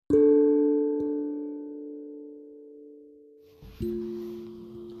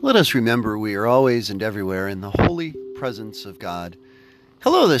Let us remember we are always and everywhere in the holy presence of God.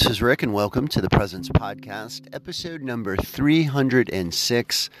 Hello, this is Rick, and welcome to the Presence Podcast, episode number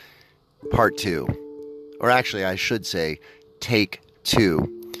 306, part 2. Or actually, I should say, take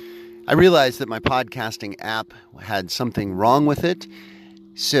 2. I realized that my podcasting app had something wrong with it,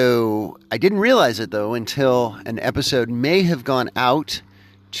 so I didn't realize it, though, until an episode may have gone out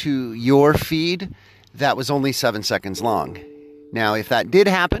to your feed that was only 7 seconds long. Now, if that did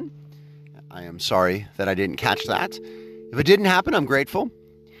happen, I am sorry that I didn't catch that. If it didn't happen, I'm grateful.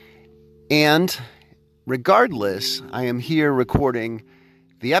 And regardless, I am here recording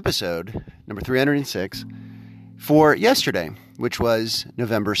the episode, number 306, for yesterday, which was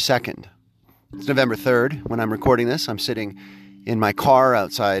November 2nd. It's November 3rd when I'm recording this. I'm sitting in my car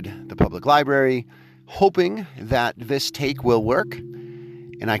outside the public library, hoping that this take will work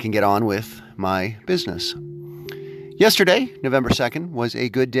and I can get on with my business. Yesterday, November 2nd, was a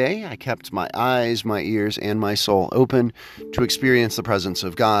good day. I kept my eyes, my ears, and my soul open to experience the presence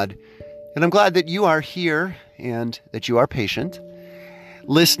of God. And I'm glad that you are here and that you are patient,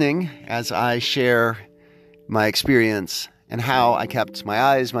 listening as I share my experience and how I kept my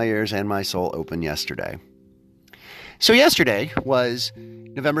eyes, my ears, and my soul open yesterday. So yesterday was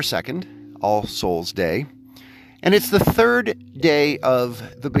November 2nd, All Souls Day. And it's the third day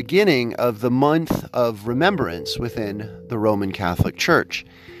of the beginning of the month of remembrance within the Roman Catholic Church.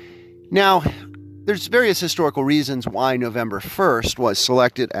 Now, there's various historical reasons why November 1st was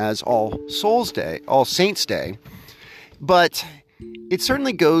selected as All Souls Day, All Saints Day, but it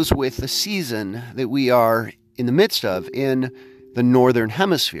certainly goes with the season that we are in the midst of in the Northern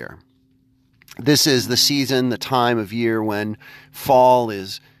Hemisphere. This is the season, the time of year when fall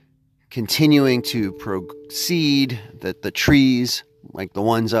is continuing to proceed, that the trees, like the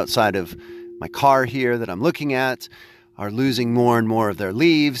ones outside of my car here that I'm looking at, are losing more and more of their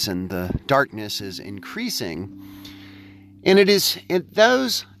leaves, and the darkness is increasing. And it is at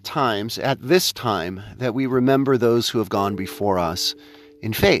those times, at this time, that we remember those who have gone before us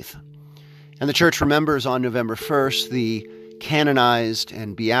in faith. And the church remembers on November 1st the canonized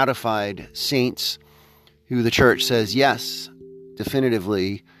and beatified saints who the church says, yes,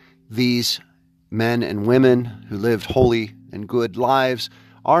 definitively, these men and women who lived holy and good lives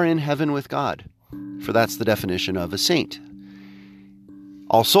are in heaven with God, for that's the definition of a saint.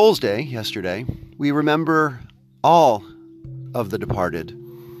 All Souls Day, yesterday, we remember all of the departed,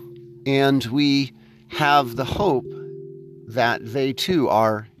 and we have the hope that they too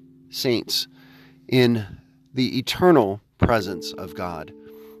are saints in the eternal presence of God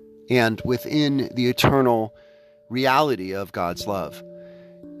and within the eternal reality of God's love.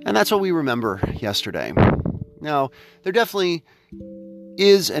 And that's what we remember yesterday. Now, there definitely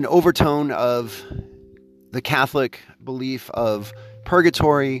is an overtone of the Catholic belief of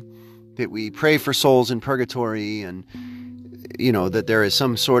purgatory, that we pray for souls in purgatory, and, that there is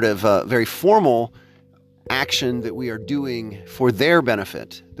some sort of very formal action that we are doing for their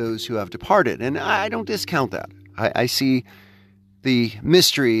benefit, those who have departed. And I don't discount that. I see the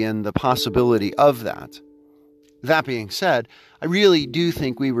mystery and the possibility of that. That being said, I really do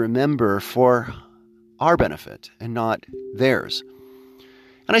think we remember for our benefit and not theirs.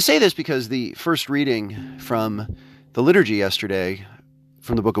 And I say this because the first reading from the liturgy yesterday,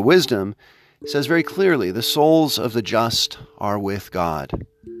 from the Book of Wisdom, says very clearly, the souls of the just are with God,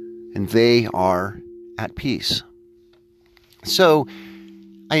 and they are at peace. So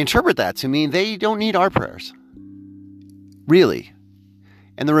I interpret that to mean they don't need our prayers, really.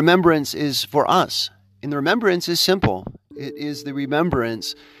 And the remembrance is for us. And the remembrance is simple. It is the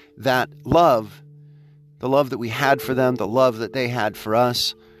remembrance that love, the love that we had for them, the love that they had for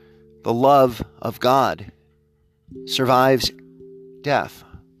us, the love of God survives death.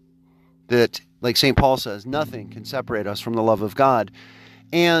 That, like St. Paul says, nothing can separate us from the love of God.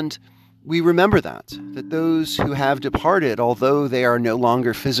 And we remember that those who have departed, although they are no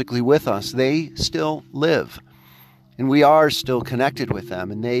longer physically with us, they still live. And we are still connected with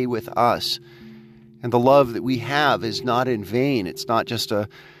them, and they with us. And the love that we have is not in vain. It's not just an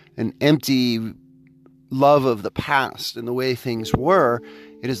empty love of the past and the way things were.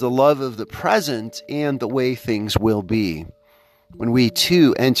 It is the love of the present and the way things will be. When we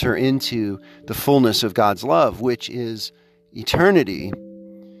too enter into the fullness of God's love, which is eternity,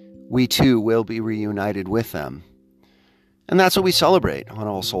 we too will be reunited with them. And that's what we celebrate on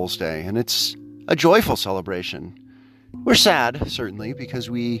All Souls Day. And it's a joyful celebration. We're sad, certainly, because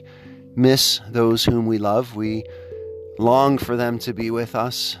we miss those whom we love. We long for them to be with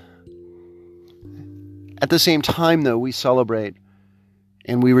us. At the same time, though, we celebrate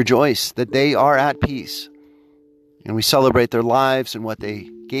and we rejoice that they are at peace. And we celebrate their lives and what they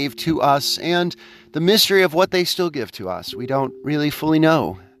gave to us and the mystery of what they still give to us. We don't really fully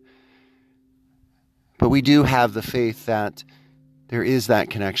know. But we do have the faith that there is that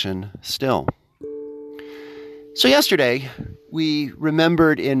connection still. So yesterday, we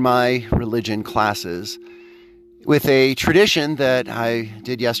remembered in my religion classes with a tradition that I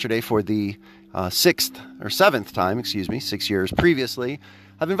did yesterday for the 6 years previously.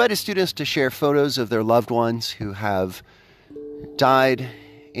 I've invited students to share photos of their loved ones who have died,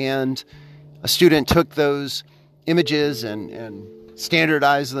 and a student took those images and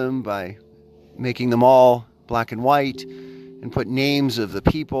standardized them by making them all black and white and put names of the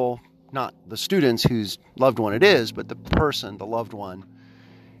people, not the students whose loved one it is, but the person, the loved one.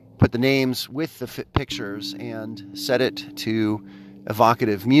 Put the names with the pictures and set it to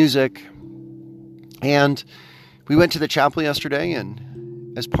evocative music. And we went to the chapel yesterday,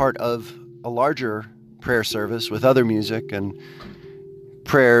 and as part of a larger prayer service with other music and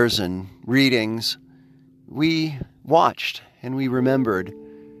prayers and readings, we watched and we remembered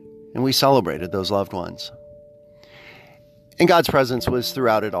and we celebrated those loved ones. And God's presence was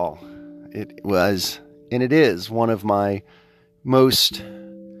throughout it all. It was, and it is, one of my most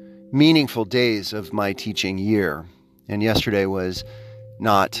meaningful days of my teaching year. And yesterday was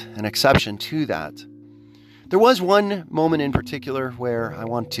not an exception to that. There was one moment in particular where I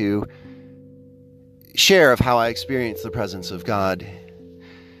want to share of how I experienced the presence of God.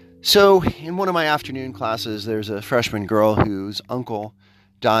 So in one of my afternoon classes, there's a freshman girl whose uncle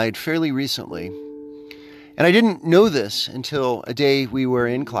died fairly recently. And I didn't know this until a day we were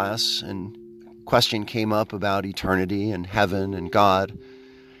in class and a question came up about eternity and heaven and God.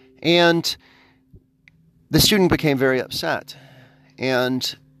 And the student became very upset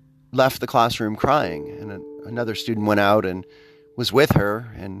and left the classroom crying. And another student went out and was with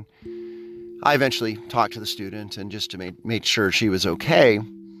her. And I eventually talked to the student and just to make sure she was okay.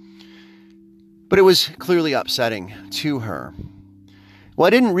 But it was clearly upsetting to her. Well,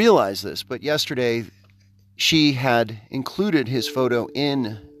 I didn't realize this, but yesterday she had included his photo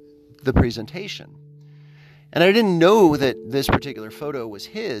in the presentation. And I didn't know that this particular photo was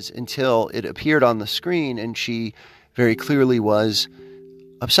his until it appeared on the screen, and she very clearly was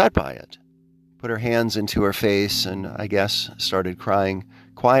upset by it. Put her hands into her face and I guess started crying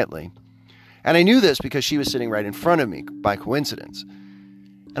quietly. And I knew this because she was sitting right in front of me by coincidence.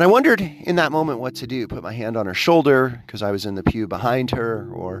 And I wondered in that moment what to do. Put my hand on her shoulder because I was in the pew behind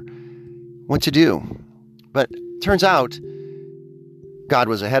her, or what to do. But turns out God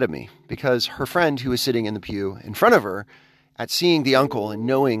was ahead of me, because her friend who was sitting in the pew in front of her, at seeing the uncle and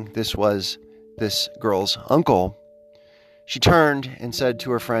knowing this was this girl's uncle, she turned and said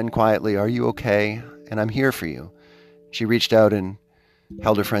to her friend quietly, "Are you okay? And I'm here for you." She reached out and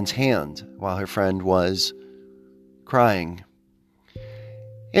held her friend's hand while her friend was crying.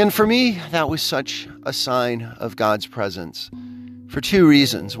 And for me, that was such a sign of God's presence for two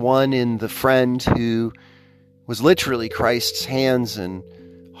reasons. One, in the friend who was literally Christ's hands and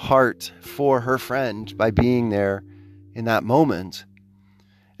heart for her friend by being there in that moment.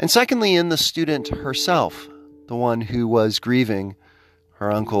 And secondly, in the student herself, the one who was grieving her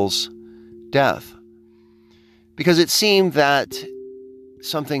uncle's death. Because it seemed that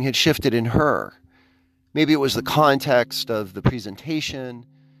something had shifted in her. Maybe it was the context of the presentation,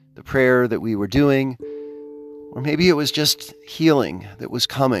 the prayer that we were doing, or maybe it was just healing that was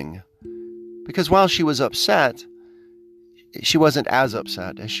coming. Because while she was upset, she wasn't as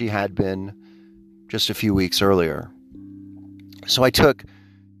upset as she had been just a few weeks earlier. So I took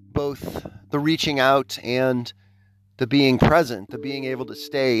both the reaching out and the being present, the being able to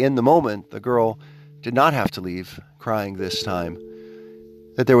stay in the moment. The girl did not have to leave crying this time.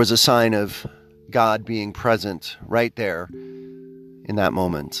 That there was a sign of God being present right there in that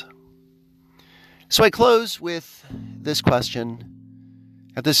moment. So I close with this question.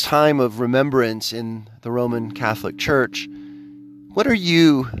 At this time of remembrance in the Roman Catholic Church, what are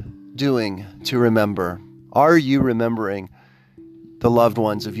you doing to remember? Are you remembering the loved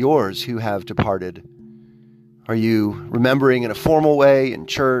ones of yours who have departed? Are you remembering in a formal way in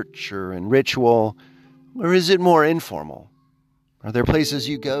church or in ritual, or is it more informal? Are there places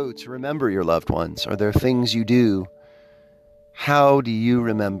you go to remember your loved ones? Are there things you do? How do you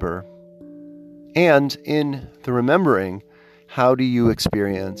remember? And in the remembering, how do you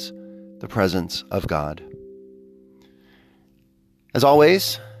experience the presence of God? As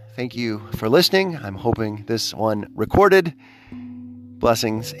always, thank you for listening. I'm hoping this one recorded.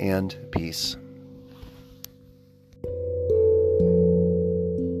 Blessings and peace.